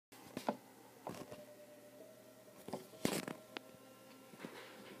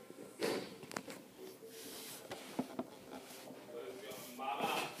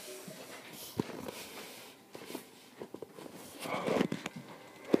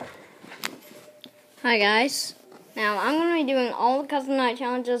Hi guys, now I'm going to be doing all the custom night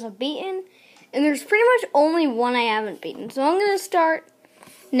challenges I've beaten, and there's pretty much only one I haven't beaten, so I'm going to start.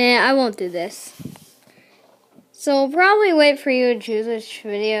 Nah, I won't do this. So I'll probably wait for you to choose which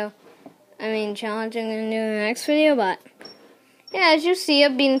challenge I'm going to do in the next video, but yeah, as you see,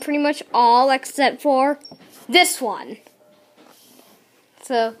 I've beaten pretty much all except for this one.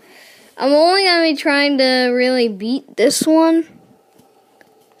 So I'm only going to be trying to really beat this one,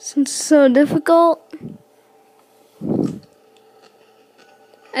 since it's so difficult.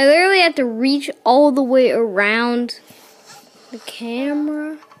 I literally have to reach all the way around the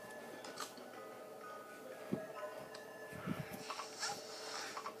camera.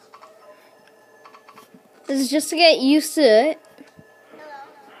 This is just to get used to it.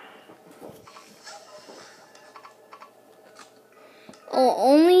 I'll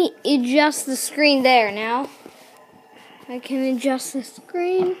only adjust the screen there now. I can adjust the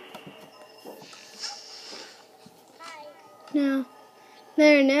screen.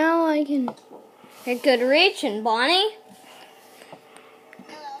 Now I can get good reach. And Bonnie?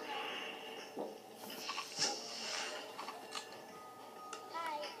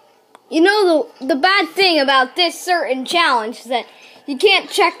 You know, the bad thing about this certain challenge is that you can't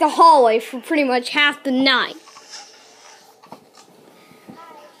check the hallway for pretty much half the night.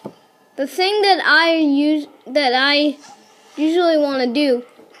 The thing that I usually want to do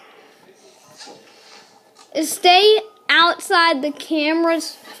is stay outside the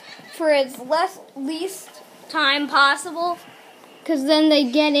cameras for as least time possible, because then they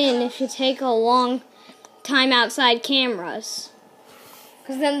get in if you take a long time outside cameras.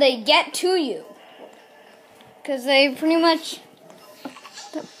 Because then they get to you. Because they pretty much...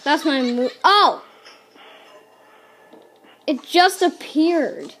 That's my move. Oh! It just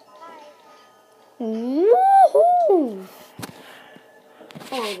appeared. Woohoo!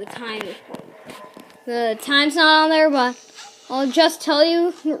 Oh, the time's not on there, but I'll just tell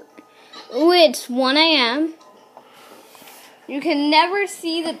you it's 1 a.m. You can never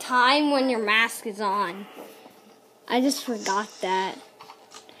see the time when your mask is on. I just forgot that.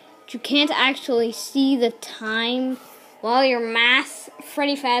 You can't actually see the time while your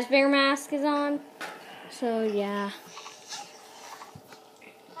Freddy Fazbear mask is on. So yeah.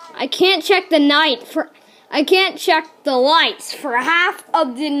 I can't check the lights for half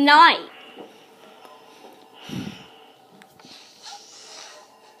of the night.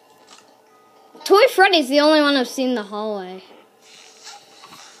 Toy Freddy's the only one I've seen the hallway.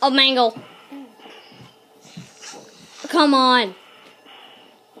 Oh, Mangle. Come on.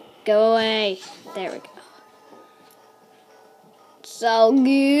 Go away. There we go. So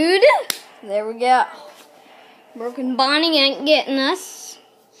good. There we go. Broken Bonnie ain't getting us.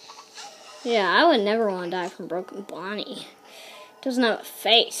 Yeah, I would never want to die from Broken Bonnie. Doesn't have a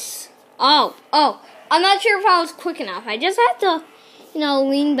face. Oh. I'm not sure if I was quick enough. I just had to,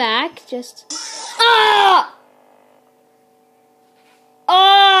 lean back. Ah!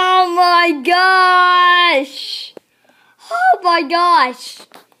 Oh my gosh! Oh my gosh!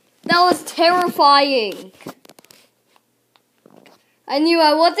 That was terrifying. I knew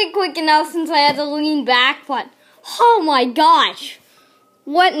I wasn't quick enough since I had to lean back, but oh my gosh.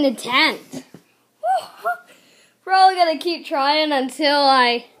 What an attempt. Probably gonna keep trying until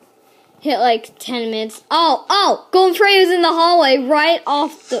I hit like 10 minutes. Oh, Golden Freddy was in the hallway right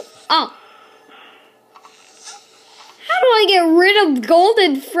off the... Oh. How do I get rid of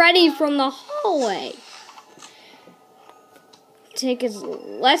Golden Freddy from the hallway? Take as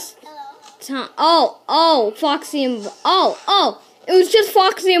less time. Oh, Foxy and... Oh, it was just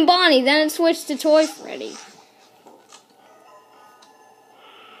Foxy and Bonnie. Then it switched to Toy Freddy.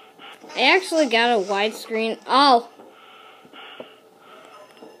 I actually got a widescreen. Oh.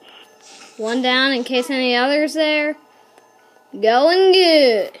 One down in case any others there. Going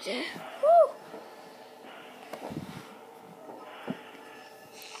good. Woo.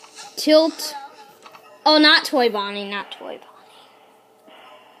 Tilt. Oh, not Toy Bonnie.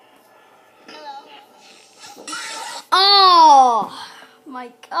 Oh my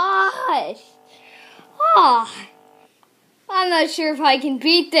gosh. Oh. I'm not sure if I can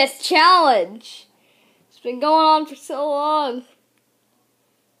beat this challenge. It's been going on for so long.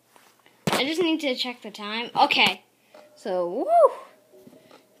 I just need to check the time. Okay. So, woo.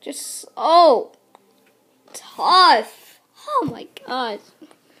 Tough. Oh my gosh.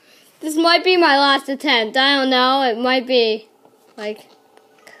 This might be my last attempt. I don't know. It might be, It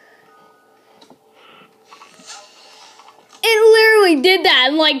literally did that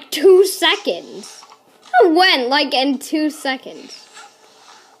in like 2 seconds. When? In 2 seconds.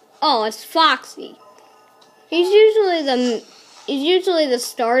 Oh, it's Foxy. He's usually the He's usually the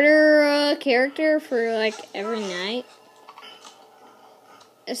starter character for like every night.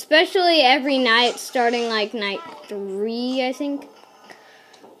 Especially every night starting like night 3, I think.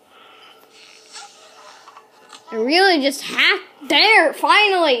 I really just there,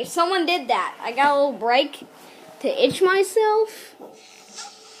 finally, someone did that. I got a little break to itch myself.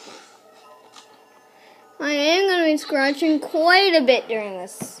 I am going to be scratching quite a bit during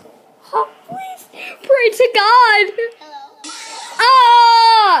this. Oh, please, pray to God.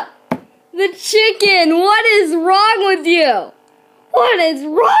 Ah! The chicken, what is wrong with you? What is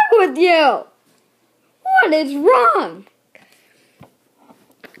wrong with you? What is wrong?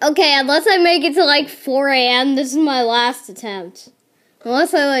 Okay, unless I make it to like 4 a.m., this is my last attempt.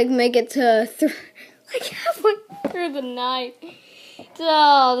 Unless I like make it to like halfway through the night.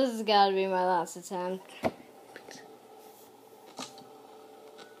 So this has got to be my last attempt.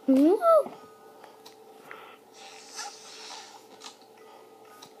 Whoa.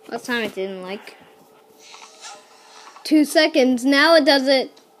 Last time it didn't like 2 seconds. Now it does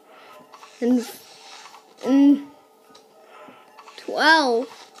it in 12.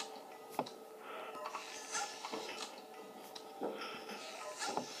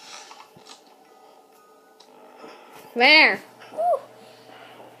 There.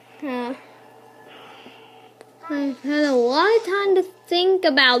 I've had a lot of time to think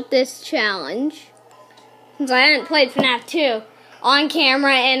about this challenge since I haven't played Fnaf 2 on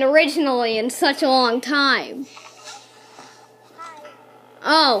camera and originally in such a long time.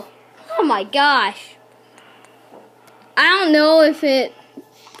 Oh my gosh. I don't know if it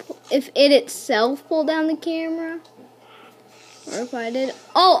itself pulled down the camera or if I did.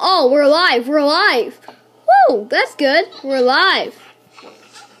 Oh, we're live. Woo, that's good. We're live.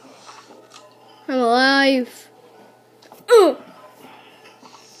 I'm alive.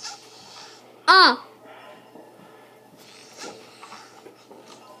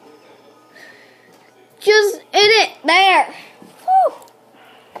 Just in it. There. Woo.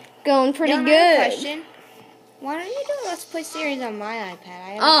 Going pretty good. I have a question. Why don't you do a Let's Play series on my iPad?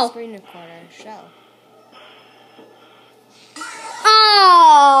 I have a screen recorder show.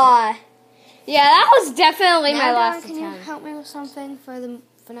 Yeah, that was definitely my last attempt. Can you help me with something for the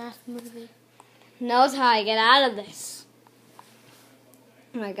Fnaf movie? Knows how I get out of this.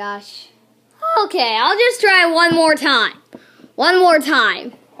 Oh my gosh. Okay, I'll just try one more time.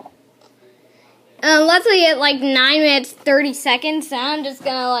 Unless I get like 9 minutes 30 seconds, then I'm just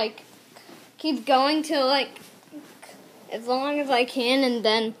gonna like keep going till like as long as I can and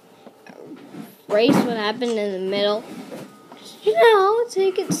then erase what happened in the middle. You know,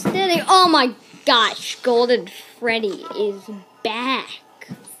 take it steady. Oh my gosh, Golden Freddy is back.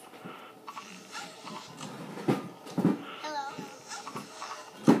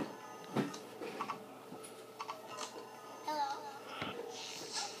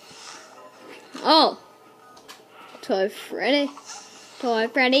 Oh, Toy Freddy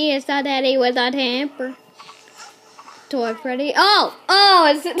is the daddy with a temper. Toy Freddy. Oh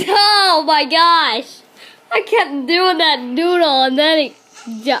my gosh. I kept doing that doodle and then he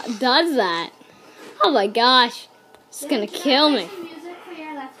does that. Oh my gosh. It's gonna kill me.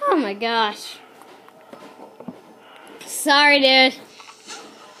 Oh my gosh. Sorry, dude.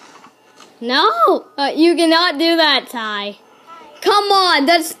 No, you cannot do that, Ty. Come on,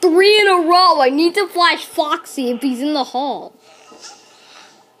 that's 3 in a row. I need to flash Foxy if he's in the hall.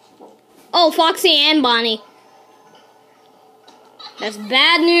 Oh, Foxy and Bonnie. That's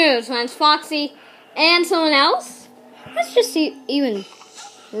bad news when it's Foxy and someone else. That's just even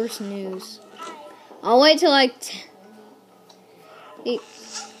worse news. I'll wait till like...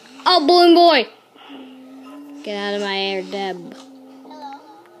 Oh, Balloon Boy. Get out of my air, Deb.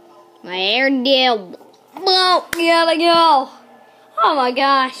 My air, Deb. Oh, gotta go. Oh my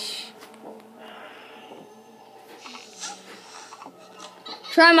gosh.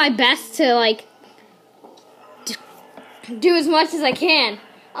 Try my best to like do as much as I can.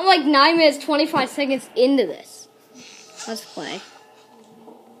 I'm like 9 minutes 25 seconds into this. Let's play.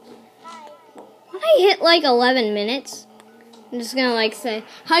 When I hit like 11 minutes, I'm just gonna like say,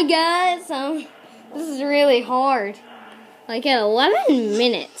 hi guys, this is really hard. Like at 11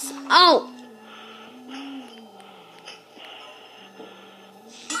 minutes. Oh!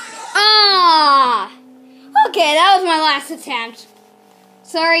 Okay, that was my last attempt.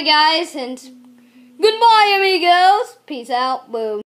 Sorry guys, and goodbye amigos. Peace out. Boom.